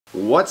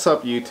What's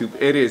up YouTube?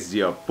 It is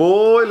your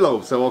boy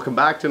Lowpes and welcome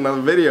back to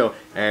another video,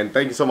 and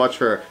thank you so much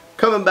for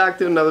coming back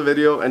to another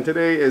video. And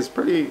today is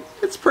pretty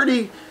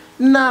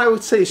not, I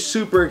would say,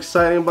 super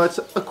exciting, but it's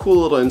a cool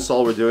little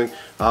install we're doing.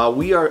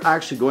 We are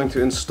actually going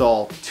to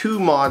install two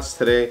mods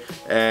today,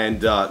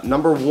 and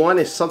number one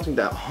is something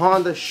that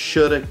Honda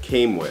should have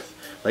came with.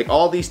 Like,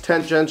 all these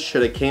tent gens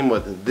should have came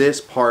with this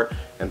part,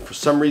 and for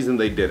some reason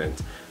they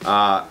didn't.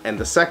 And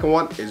the second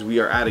one is we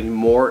are adding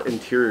more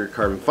interior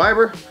carbon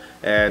fiber.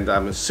 And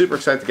I'm super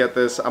excited to get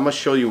this. I'm going to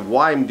show you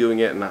why I'm doing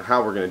it and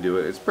how we're going to do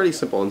it. It's pretty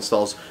simple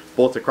installs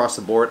both across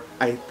the board.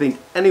 I think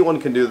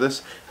anyone can do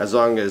this as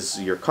long as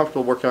you're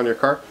comfortable working on your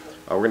car.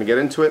 We're going to get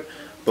into it.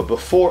 But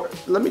before,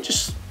 let me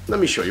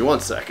show you 1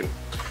 second.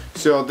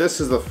 So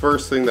this is the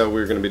first thing that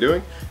we're going to be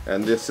doing,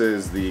 and this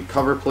is the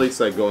cover plates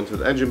that go into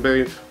the engine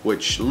bay,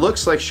 which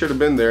looks like should have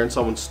been there and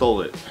someone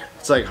stole it.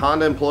 It's like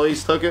Honda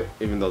employees took it,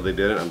 even though they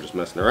didn't. I'm just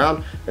messing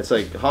around. It's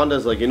like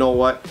Honda's like, you know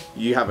what,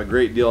 you have a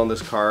great deal on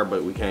this car,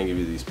 but we can't give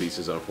you these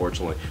pieces,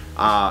 unfortunately.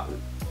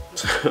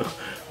 So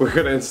we're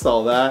gonna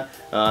install that.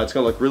 It's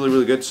gonna look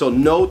really good. So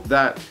note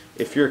that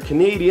if you're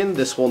Canadian,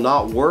 this will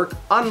not work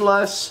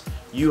unless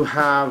you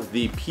have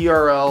the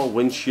APPAREL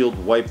windshield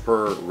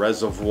wiper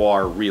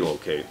reservoir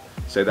relocate.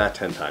 Say that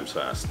 10 times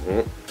fast.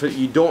 If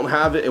you don't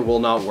have it, it will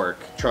not work.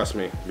 Trust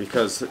me,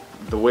 because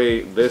the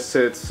way this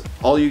sits,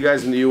 all you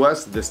guys in the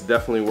US, this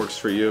definitely works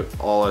for you.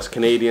 All us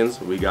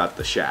Canadians, we got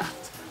the shaft.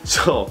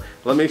 So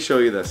let me show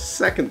you the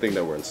second thing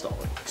that we're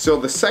installing. So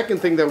the second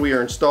thing that we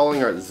are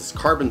installing is this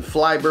carbon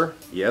fiber.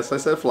 Yes, I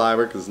said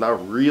fiber because it's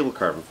not real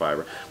carbon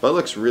fiber, but it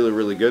looks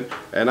really good.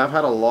 And I've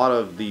had a lot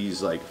of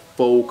these like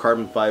faux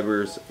carbon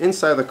fibers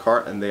inside the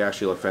car, and they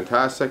actually look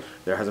fantastic.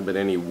 There hasn't been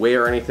any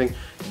wear or anything.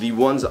 The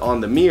ones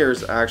on the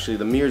mirrors actually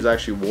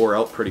wore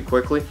out pretty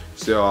quickly,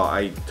 so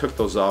I took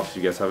those off if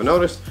you guys haven't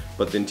noticed.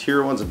 But the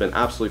interior ones have been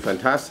absolutely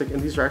fantastic,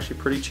 and these are actually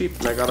pretty cheap,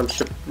 and I got them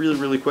shipped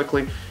really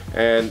quickly.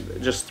 And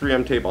just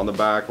 3M tape on the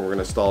back, and we're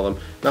gonna install them.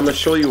 And I'm gonna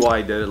show you why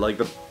I did it. Like,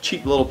 the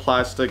cheap little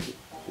plastic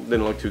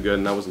didn't look too good,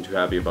 and I wasn't too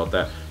happy about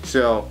that.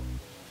 So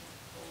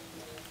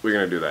we're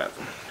gonna do that.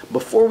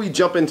 Before we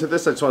jump into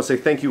this, I just want to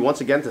say thank you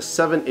once again to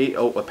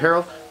 780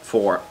 Apparel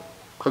for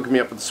hooking me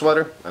up with the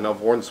sweater. I know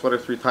I've worn the sweater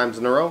 3 times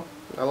in a row.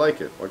 I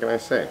like it. What can I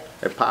say?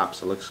 It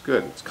pops. It looks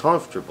good. It's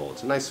comfortable.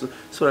 It's a nice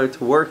sweater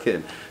to work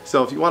in.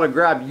 So if you want to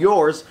grab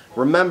yours,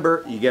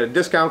 remember you get a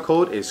discount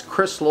code. It's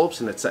Chris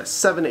Lowpes, and it's at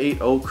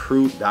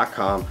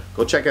 780crew.com.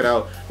 Go check it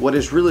out. What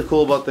is really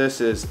cool about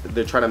this is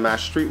they're trying to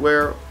match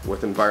streetwear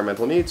with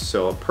environmental needs.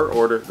 So per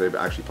order, they've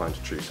actually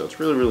planted a tree. So it's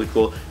really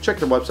cool. Check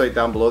their website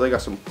down below. They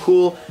got some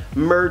cool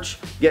merch.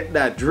 Get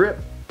that drip.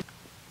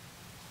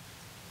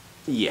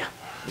 Yeah.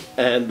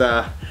 And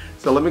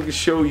so let me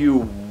show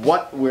you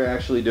what we're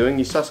actually doing.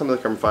 You saw some of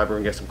the carbon fiber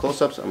and get some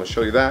close-ups. I'm going to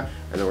show you that,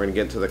 and then we're going to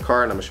get into the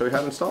car and I'm going to show you how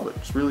to install it.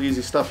 It's really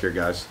easy stuff here,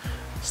 guys.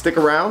 Stick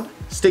around,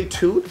 stay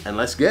tuned, and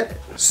let's get it.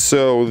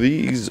 So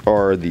these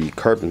are the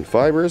carbon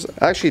fibers.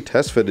 I actually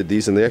test fitted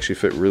these, and they actually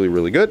fit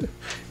really good.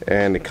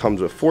 And it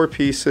comes with 4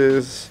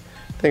 pieces.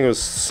 I think it was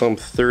some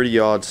 30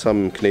 odd,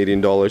 some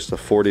Canadian dollars to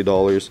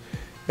 $40.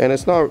 And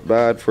it's not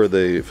bad for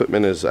the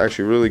fitment. Is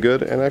actually really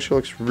good, and actually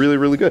looks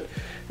really good.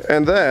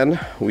 And then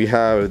we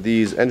have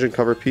these engine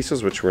cover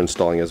pieces, which we're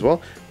installing as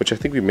well, which I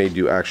think we may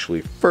do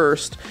actually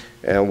first,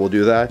 and we'll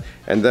do that.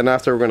 And then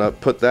after, we're gonna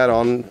put that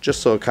on,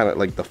 just so kind of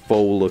like the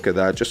faux look of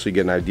that, just so you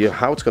get an idea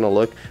how it's gonna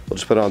look. We'll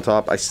just put it on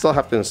top. I still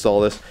have to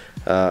install this.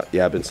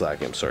 Yeah, I've been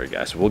slacking. I'm sorry,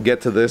 guys. We'll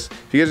get to this.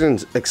 If you guys are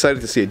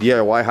excited to see a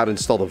DIY how to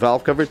install the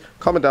valve cover,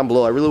 comment down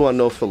below. I really want to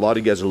know if a lot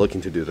of you guys are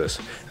looking to do this.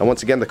 And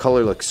once again, the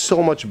color looks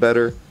so much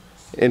better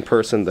in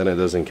person than it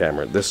does in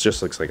camera. This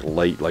just looks like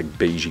light, like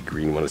beigey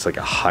green when it's like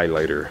a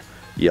highlighter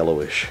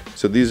yellowish.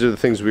 So these are the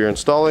things we are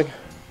installing.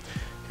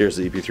 Here's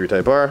the EP3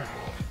 Type R,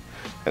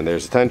 and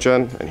there's the tent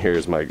gen, and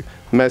here's my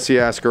messy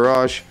ass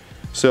garage.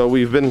 So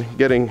we've been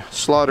getting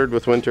slaughtered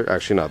with winter.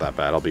 Actually, not that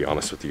bad, I'll be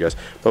honest with you guys,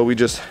 but we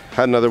just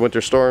had another winter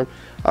storm.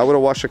 I would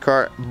have washed the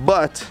car,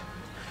 but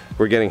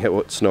we're getting hit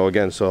with snow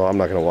again, so I'm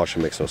not gonna wash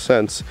it. Makes no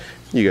sense.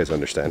 You guys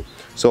understand.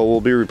 So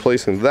we'll be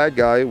replacing that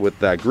guy with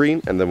that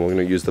green, and then we're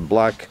gonna use the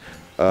black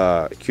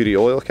QD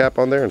oil cap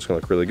on there, and it's gonna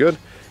look really good.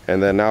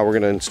 And then now we're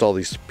gonna install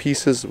these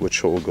pieces,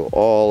 which will go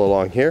all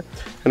along here.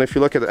 And if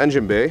you look at the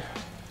engine bay,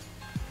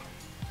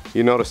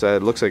 you notice that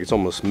it looks like it's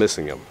almost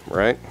missing them,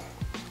 right?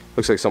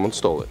 Looks like someone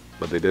stole it,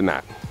 but they did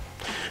not.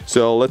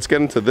 So let's get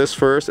into this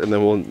first, and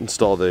then we'll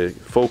install the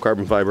faux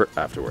carbon fiber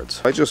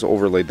afterwards. I just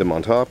overlaid them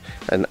on top,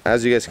 and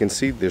as you guys can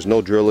see, there's no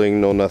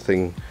drilling, no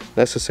nothing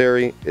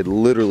necessary. It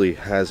literally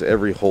has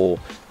every hole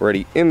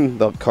already in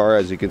the car,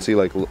 as you can see.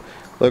 Like,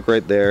 look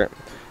right there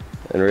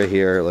and right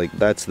here, like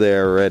that's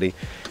there already.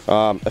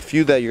 A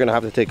few that you're gonna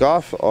have to take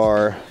off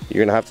are,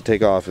 you're gonna have to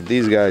take off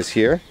these guys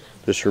here.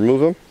 Just remove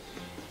them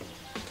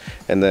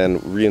and then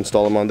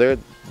reinstall them on there.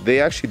 They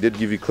actually did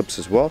give you clips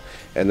as well.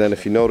 And then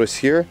if you notice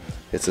here,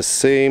 it's the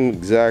same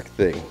exact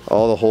thing.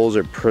 All the holes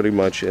are pretty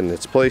much in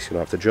its place. You don't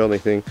have to drill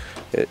anything.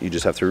 You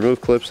just have to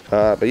remove clips.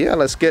 But yeah,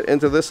 let's get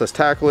into this. Let's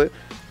tackle it.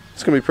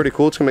 It's gonna be pretty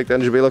cool. It's gonna make the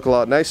engine bay look a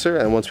lot nicer,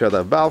 and once we have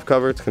that valve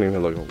cover, it's gonna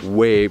even look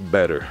way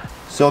better.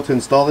 So to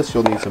install this,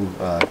 you'll need some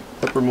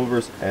clip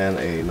removers and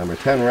a number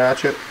 10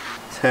 ratchet.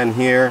 10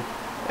 here,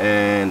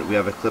 and we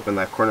have a clip in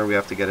that corner we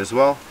have to get as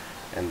well.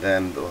 And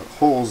then the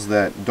holes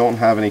that don't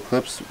have any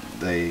clips,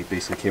 they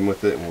basically came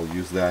with it, and we'll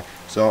use that.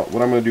 So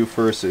what I'm going to do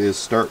first is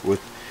start with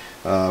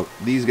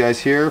these guys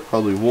here,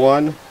 probably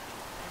 1,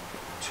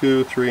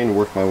 2, 3, and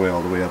work my way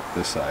all the way up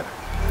this side.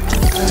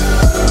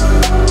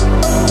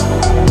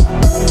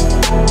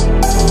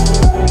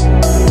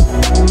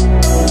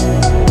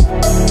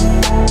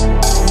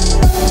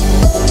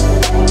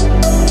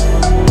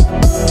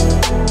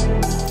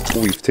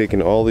 We've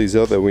taken all these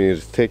out that we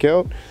need to take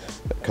out.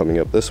 Coming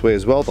up this way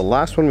as well. The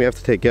last one we have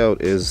to take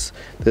out is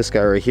this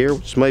guy right here,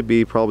 which might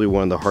be probably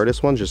one of the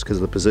hardest ones just because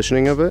of the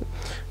positioning of it.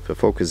 If it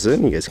focuses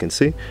in, you guys can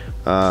see.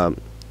 I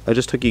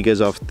just took you guys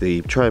off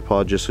the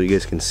tripod just so you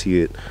guys can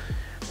see it.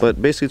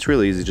 But basically it's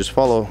really easy. Just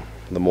follow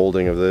the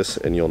molding of this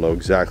and you'll know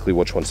exactly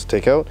which ones to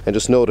take out. And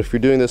just note, if you're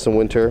doing this in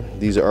winter,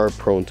 these are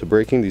prone to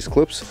breaking, these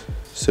clips.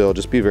 So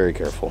just be very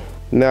careful.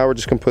 Now we're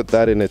just going to put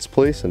that in its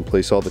place and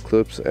place all the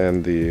clips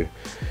and the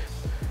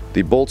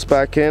bolts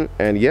back in,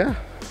 and yeah,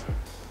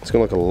 it's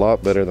gonna look a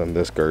lot better than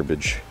this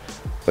garbage.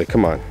 Like,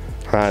 come on,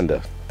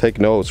 Honda, take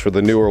notes for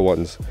the newer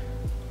ones.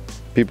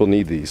 People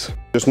need these.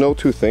 Just note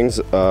two things.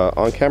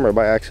 On camera,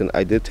 by accident,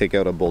 I did take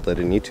out a bolt I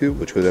didn't need to,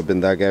 which would have been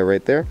that guy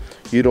right there.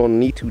 You don't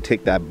need to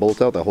take that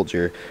bolt out that holds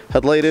your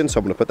headlight in, so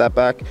I'm gonna put that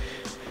back.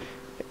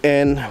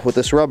 And with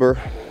this rubber,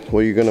 what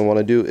you're gonna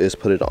wanna do is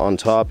put it on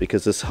top,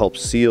 because this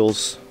helps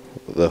seals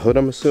the hood,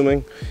 I'm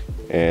assuming.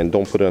 And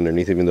don't put it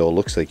underneath, even though it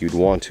looks like you'd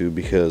want to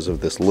because of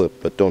this lip,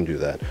 but don't do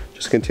that.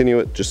 Just continue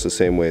it just the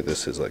same way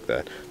this is, like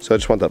that. So I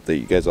just want to update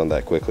you guys on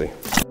that quickly.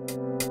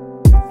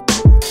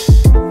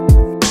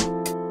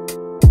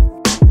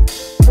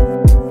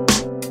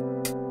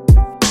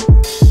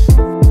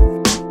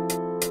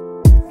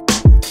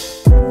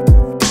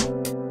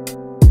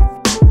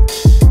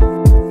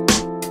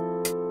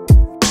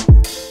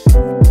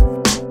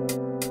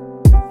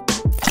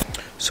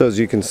 So as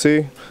you can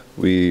see,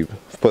 we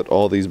put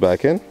all these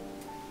back in.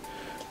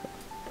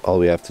 All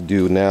we have to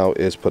do now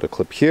is put a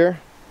clip here,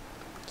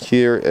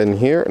 here, and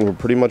here, and we're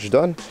pretty much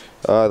done.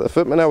 The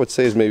fitment, I would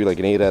say, is maybe like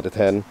an 8 out of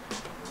 10.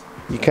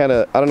 You kind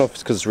of, I don't know if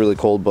it's because it's really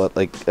cold, but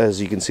like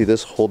as you can see,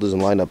 this hole doesn't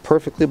line up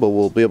perfectly, but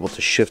we'll be able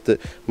to shift it.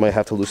 Might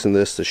have to loosen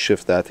this to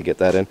shift that to get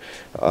that in.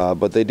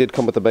 But they did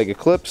come with a bag of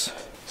clips.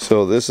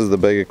 So this is the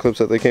bag of clips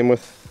that they came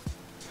with.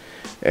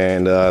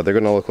 And they're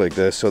going to look like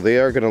this. So they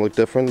are going to look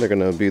different. They're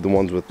going to be the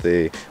ones with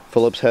the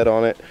Phillips head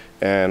on it.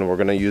 And we're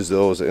going to use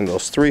those in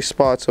those 3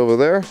 spots over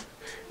there.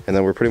 And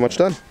then we're pretty much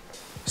done.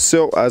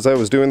 So as I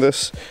was doing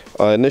this,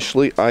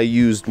 initially I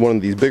used one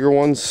of these bigger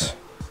ones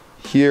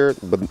here,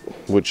 but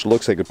which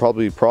looks like it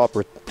probably be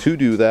proper to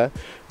do that,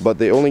 but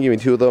they only gave me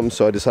 2 of them,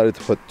 so I decided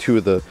to put 2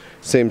 of the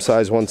same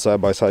size, one side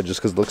by side, just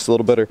because it looks a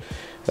little better.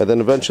 And then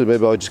eventually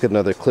maybe I'll just get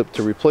another clip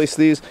to replace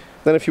these.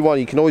 Then if you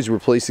want, you can always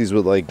replace these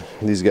with like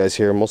these guys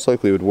here. Most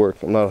likely it would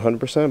work. I'm not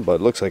 100%, but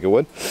it looks like it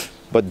would.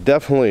 But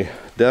definitely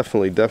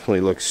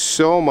looks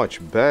so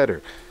much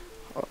better.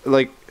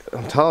 Like,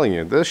 I'm telling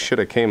you, this should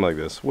have came like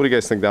this. What do you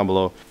guys think down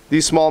below?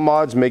 These small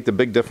mods make the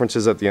big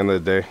differences at the end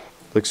of the day.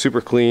 Looks super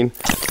clean.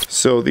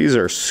 So these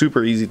are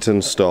super easy to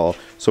install.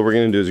 So what we're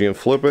gonna do is you're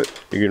gonna flip it,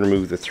 you're gonna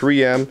remove the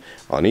 3M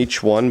on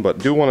each one, but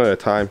do one at a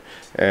time.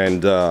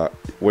 And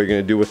what you're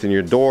gonna do within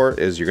your door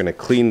is you're gonna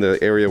clean the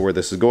area where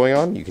this is going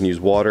on. You can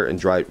use water and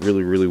dry it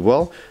really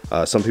well.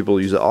 Some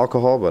people use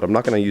alcohol, but I'm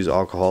not gonna use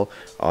alcohol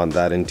on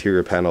that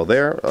interior panel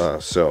there.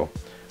 So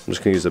I'm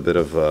just gonna use a bit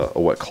of a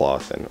wet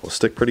cloth and it will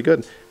stick pretty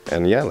good.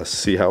 And yeah, let's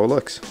see how it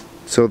looks.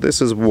 So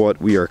this is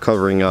what we are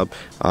covering up.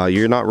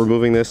 You're not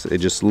removing this, it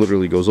just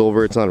literally goes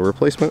over. It's not a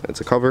replacement,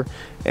 it's a cover.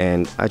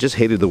 And I just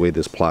hated the way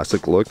this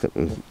plastic looked.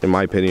 In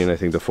my opinion, I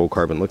think the faux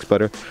carbon looks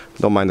better.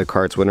 Don't mind the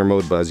car, it's winter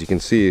mode, but as you can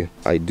see,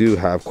 I do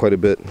have quite a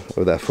bit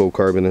of that faux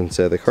carbon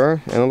inside the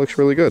car, and it looks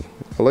really good.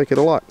 I like it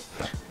a lot.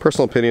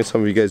 Personal opinion,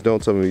 some of you guys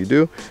don't, some of you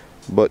do,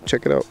 but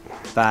check it out.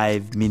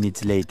 5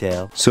 minutes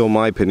later. So in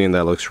my opinion,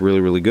 that looks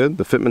really good.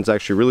 The fitment's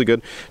actually really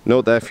good.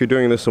 Note that if you're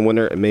doing this in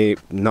winter, it may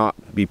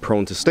not be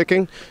prone to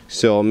sticking,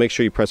 so make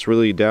sure you press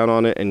really down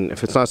on it, and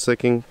if it's not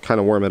sticking, kind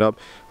of warm it up.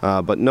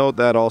 But note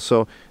that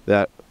also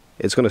that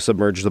it's going to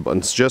submerge the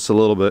buttons just a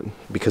little bit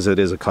because it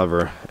is a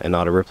cover and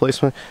not a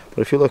replacement. But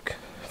if you look,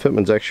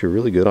 fitment's actually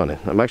really good on it.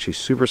 I'm actually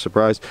super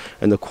surprised,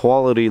 and the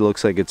quality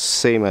looks like it's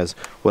same as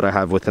what I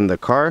have within the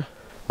car.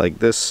 Like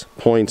this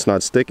point's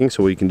not sticking,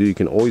 so what you can do, you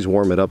can always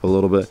warm it up a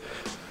little bit.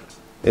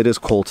 It is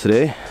cold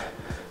today.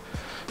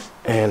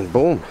 And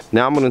boom.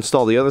 Now I'm going to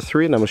install the other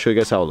 3 and I'm going to show you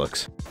guys how it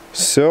looks.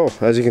 So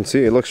as you can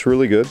see, it looks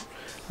really good.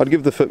 I'd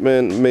give the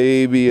fitment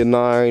maybe a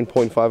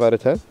 9.5 out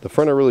of 10. The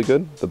front are really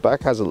good. The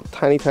back has a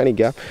tiny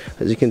gap.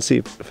 As you can see,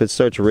 if it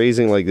starts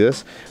raising like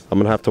this, I'm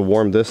going to have to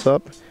warm this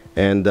up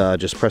and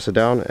just press it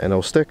down and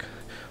it'll stick.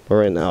 But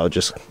right now,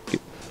 just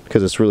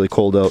because it's really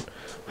cold out,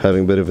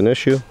 having a bit of an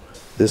issue.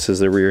 This is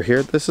the rear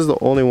here. This is the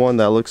only one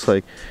that looks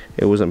like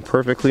it wasn't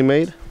perfectly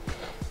made.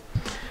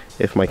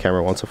 If my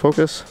camera wants to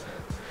focus.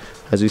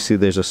 As you see,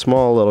 there's a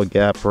small little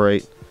gap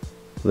right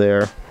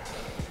there.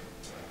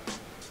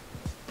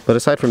 But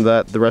aside from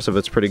that, the rest of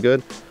it's pretty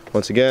good.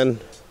 Once again,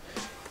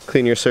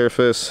 clean your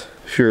surface.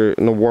 If you're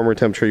in a warmer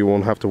temperature, you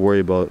won't have to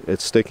worry about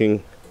it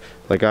sticking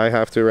like I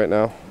have to right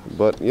now.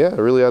 But yeah, it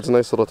really adds a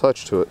nice little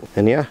touch to it.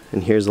 And yeah,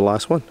 and here's the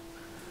last one.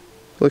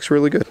 Looks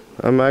really good.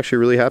 I'm actually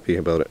really happy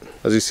about it.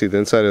 As you see, the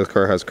inside of the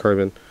car has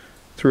carbon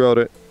throughout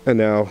it, and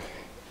now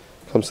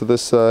comes to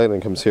this side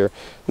and comes here.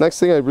 Next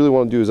thing I really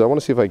want to do is I want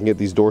to see if I can get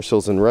these door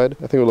sills in red.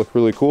 I think it would look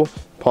really cool.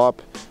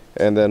 Pop,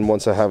 and then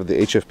once I have the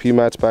HFP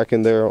mats back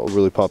in there, I'll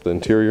really pop the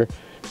interior.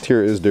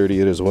 Interior is dirty,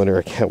 it is winter,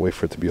 I can't wait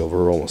for it to be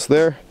over. We're almost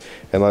there.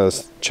 And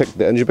let's check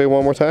the engine bay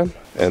one more time.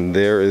 And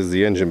there is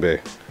the engine bay.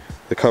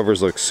 The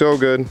covers look so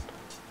good.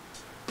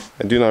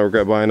 I do not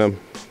regret buying them.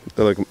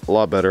 They look a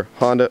lot better.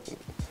 Honda,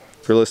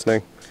 if you're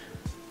listening,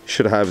 you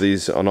should have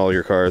these on all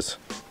your cars.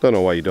 Don't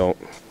know why you don't.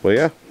 Well,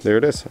 yeah, there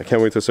it is. I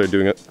can't wait to start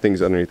doing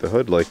things underneath the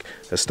hood, like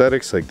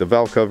aesthetics, like the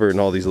valve cover and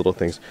all these little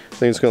things. I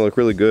think it's gonna look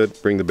really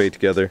good, bring the bay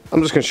together.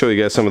 I'm just gonna show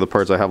you guys some of the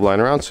parts I have lying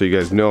around so you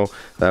guys know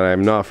that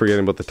I'm not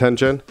forgetting about the 10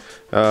 gen.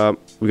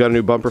 We got a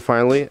new bumper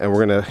finally, and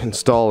we're gonna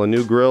install a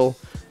new grille,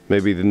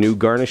 maybe the new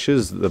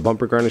garnishes, the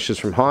bumper garnishes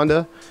from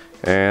Honda,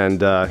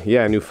 and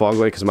yeah, a new fog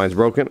light because mine's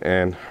broken,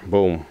 and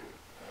boom,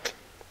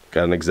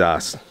 got an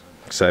exhaust.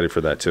 Excited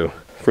for that too.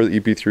 For the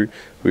EP3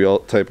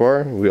 Type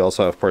R, we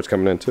also have parts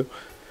coming in too.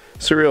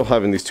 Surreal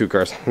having these two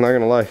cars, I'm not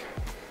gonna lie.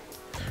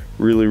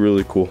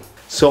 Really cool.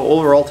 So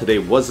overall today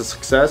was a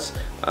success.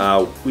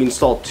 We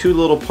installed two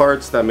little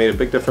parts that made a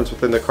big difference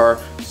within the car.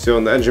 So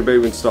in the engine bay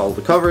we installed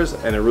the covers,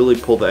 and it really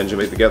pulled the engine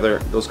bay together.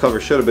 Those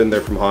covers should have been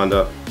there from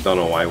Honda. Don't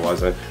know why it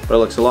wasn't, but it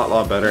looks a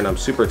lot better, and I'm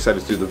super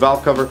excited to do the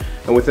valve cover.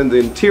 And within the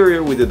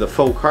interior we did the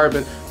faux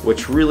carbon,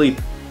 which really,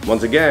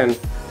 once again,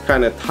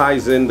 kind of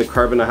ties in the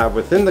carbon I have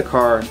within the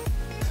car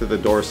to the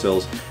door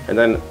sills. And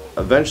then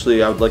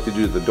eventually I would like to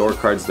do the door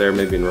cards there,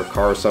 maybe in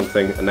Riccar or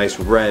something, a nice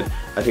red.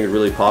 I think it'd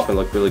really pop and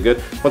look really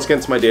good. Once again,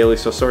 it's my daily,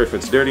 so sorry if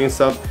it's dirty and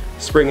stuff.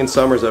 Spring and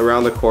summer's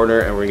around the corner,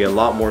 and we're gonna get a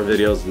lot more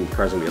videos, and the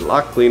car's gonna be a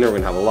lot cleaner. We're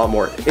gonna have a lot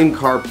more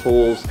in-car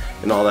pulls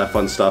and all that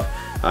fun stuff.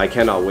 I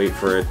cannot wait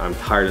for it. I'm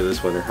tired of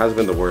this winter. It hasn't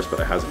been the worst, but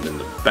it hasn't been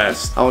the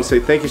best. I want to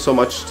say thank you so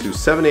much to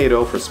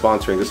 780 for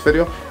sponsoring this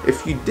video.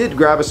 If you did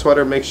grab a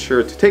sweater, make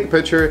sure to take a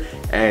picture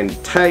and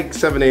tag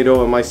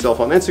 780 and myself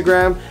on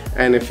Instagram.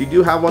 And if you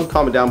do have one,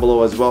 comment down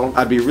below as well.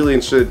 I'd be really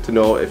interested to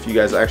know if you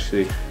guys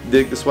actually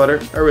dig the sweater.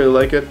 I really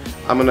like it.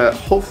 I'm gonna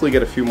hopefully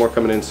get a few more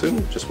coming in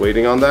soon. Just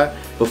waiting on that.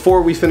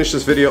 Before we finish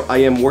this video, I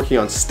am working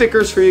on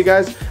stickers for you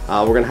guys.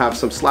 We're gonna have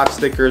some slap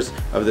stickers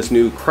of this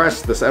new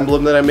crest, this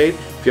emblem that I made.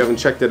 If you haven't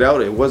checked it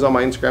out, it was on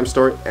my Instagram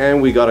story,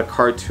 and we got a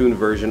cartoon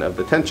version of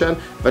the 10 gen.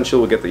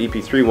 Eventually we'll get the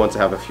EP3 once I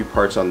have a few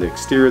parts on the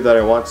exterior that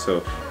I want,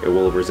 so it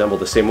will resemble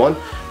the same one.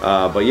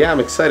 But yeah, I'm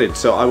excited.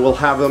 So I will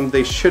have them.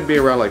 They should be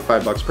around like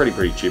 $5,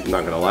 pretty cheap, I'm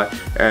not gonna lie.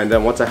 And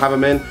then once I have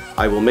them in,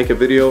 I will make a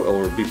video.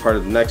 It will be part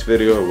of the next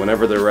video or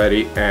whenever they're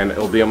ready, and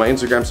it'll be on my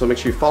Instagram. So make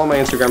sure you follow my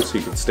Instagram so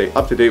you can stay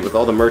up to date with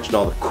all the merch and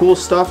all the cool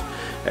stuff.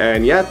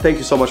 And yeah, thank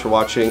you so much for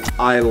watching.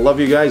 I love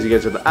you guys. You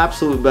guys are the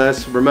absolute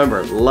best.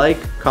 Remember, like,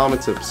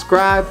 comment,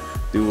 subscribe.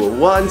 Do it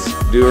once,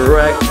 do it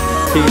right.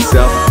 Peace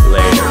out.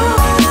 Later.